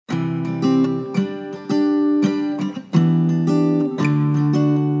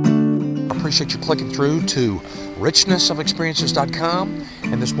appreciate you clicking through to richnessofexperiences.com.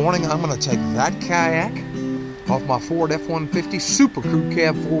 And this morning I'm going to take that kayak off my Ford F-150 Super Crew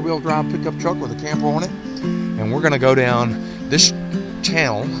Cab 4-wheel drive pickup truck with a camper on it. And we're going to go down this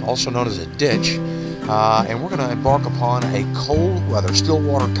channel, also known as a ditch, and we're going to embark upon a cold weather still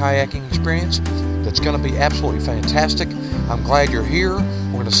water kayaking experience that's going to be absolutely fantastic. I'm glad you're here.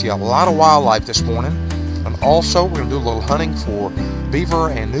 We're going to see a lot of wildlife this morning, and also we're going to do a little hunting for beaver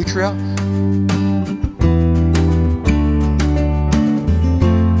and nutria.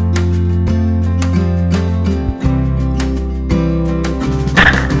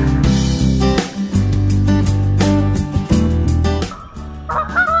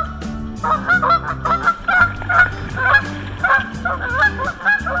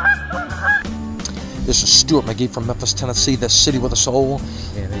 This is Stuart McGehee from Memphis, Tennessee, the city with a soul.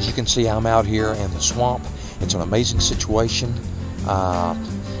 And as you can see, I'm out here in the swamp. It's an amazing situation.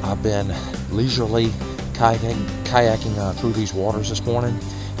 I've been leisurely kayaking through these waters this morning,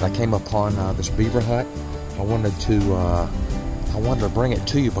 and I came upon this beaver hut. I wanted to bring it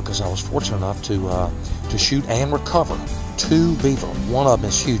to you because I was fortunate enough to shoot and recover 2 beaver. One of them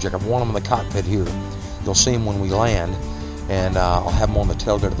is huge. I got one of them in the cockpit here. You'll see him when we land, and I'll have them on the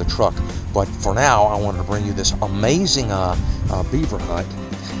tailgate of the truck. But for now, I wanted to bring you this amazing beaver hut.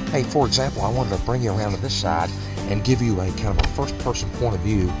 Hey, for example, I wanted to bring you around to this side and give you a kind of a first-person point of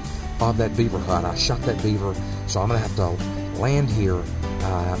view of that beaver hut. I shot that beaver, so I'm going to have to land here,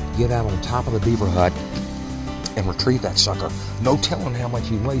 get out on top of the beaver hut, and retrieve that sucker. No telling how much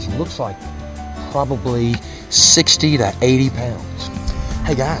he weighs. He looks like probably 60 to 80 pounds.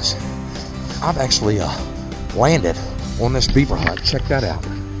 Hey, guys, I've actually landed on this beaver hut. Check that out.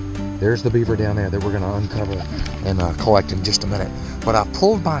 There's the beaver down there that we're going to uncover and collect in just a minute. But I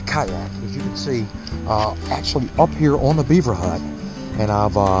pulled my kayak, as you can see, actually up here on the beaver hut, and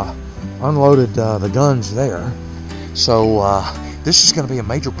I've unloaded the guns there. So this is going to be a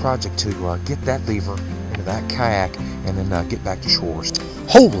major project to get that beaver into that kayak and then get back to shores.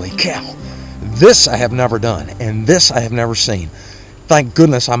 Holy cow! This I have never done, and this I have never seen. Thank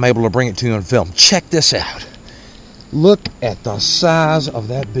goodness I'm able to bring it to you on film. Check this out. Look at the size of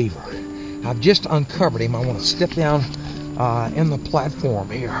that beaver. I've just uncovered him. I want to step down in the platform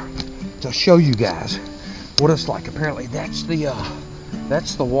here to show you guys what it's like. Apparently that's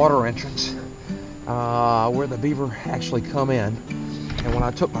the water entrance where the beaver actually come in. And when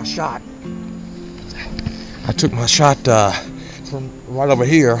I took my shot, from right over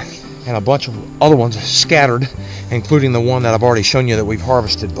here, and a bunch of other ones scattered, including the one that I've already shown you that we've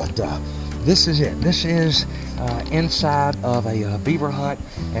harvested. But this is it. This is inside of a beaver hut,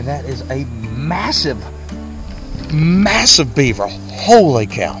 and that is a massive beaver. Holy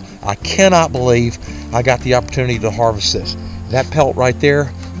cow! I cannot believe I got the opportunity to harvest this. That pelt right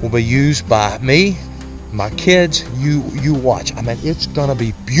there will be used by me, my kids. You watch. I mean, it's gonna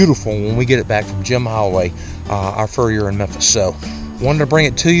be beautiful when we get it back from Jim Holloway, our furrier in Memphis. So wanted to bring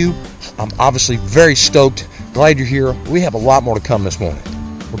it to you. I'm obviously very stoked. Glad you're here. We have a lot more to come this morning.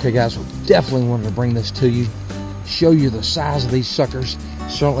 Okay, guys, we definitely wanted to bring this to you, show you the size of these suckers,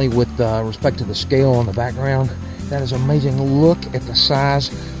 certainly with respect to the scale on the background. That is amazing. Look at the size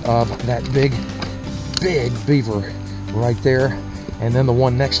of that big beaver right there. And then the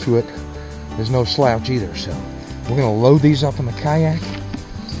one next to it is no slouch either. So we're going to load these up in the kayak.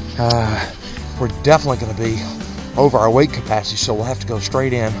 We're definitely going to be over our weight capacity, so we'll have to go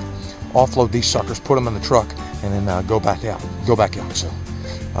straight in, offload these suckers, put them in the truck, and then go back out. So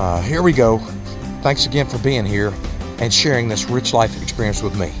here we go. Thanks again for being here and sharing this rich life experience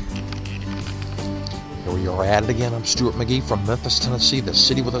with me. Here we are at it again. I'm Stuart McGehee from Memphis, Tennessee, the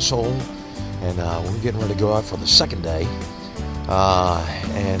city with a soul. And we're getting ready to go out for the second day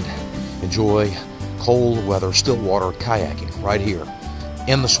and enjoy cold weather, still water kayaking right here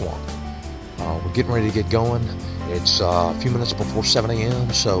in the swamp. We're getting ready to get going. It's a few minutes before 7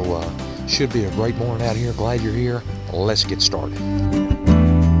 a.m., so should be a great morning out here. Glad you're here. Let's get started.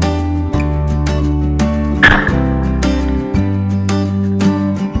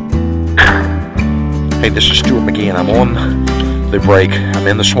 Hey, this is Stuart McGehee, and I'm on the break. I'm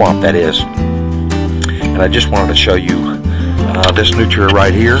in the swamp, that is. And I just wanted to show you this Nutria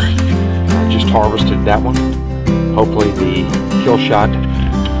right here. I just harvested that one. Hopefully the kill shot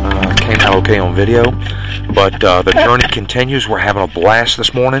came out okay on video. But the journey continues. We're having a blast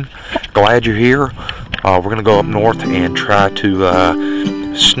this morning. Glad you're here. We're going to go up north and try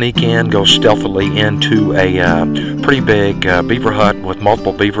to sneak in, go stealthily into a pretty big beaver hut with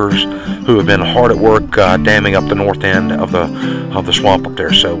multiple beavers who have been hard at work damming up the north end of the swamp up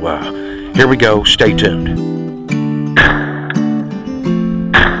there. So here we go. Stay tuned.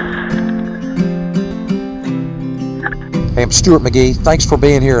 Hey, I'm Stuart McGehee. Thanks for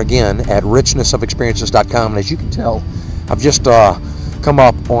being here again at richnessofexperiences.com. And as you can tell, I've just come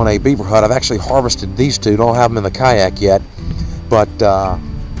up on a beaver hut. I've actually harvested these two. Don't have them in the kayak yet, but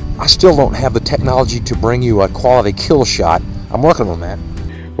I still don't have the technology to bring you a quality kill shot. I'm working on that.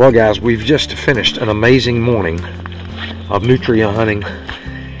 Well, guys, we've just finished an amazing morning of nutria hunting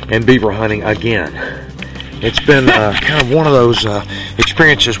and beaver hunting again. It's been kind of one of those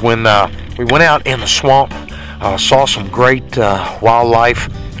experiences when we went out in the swamp, saw some great wildlife.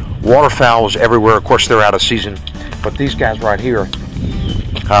 Waterfowl was everywhere. Of course, they're out of season, but these guys right here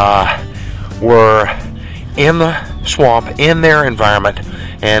were in the swamp, in their environment,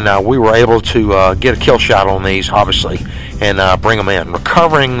 and we were able to get a kill shot on these, obviously, and bring them in.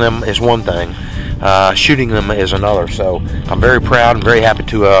 Recovering them is one thing. Shooting them is another. So I'm very proud and very happy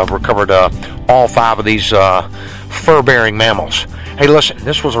to have recovered all 5 of these fur-bearing mammals. Hey, listen,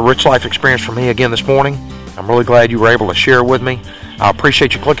 this was a rich life experience for me again this morning. I'm really glad you were able to share it with me. I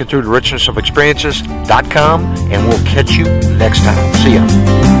appreciate you clicking through to richnessofexperiences.com, and we'll catch you next time. See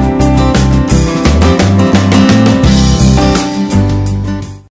ya.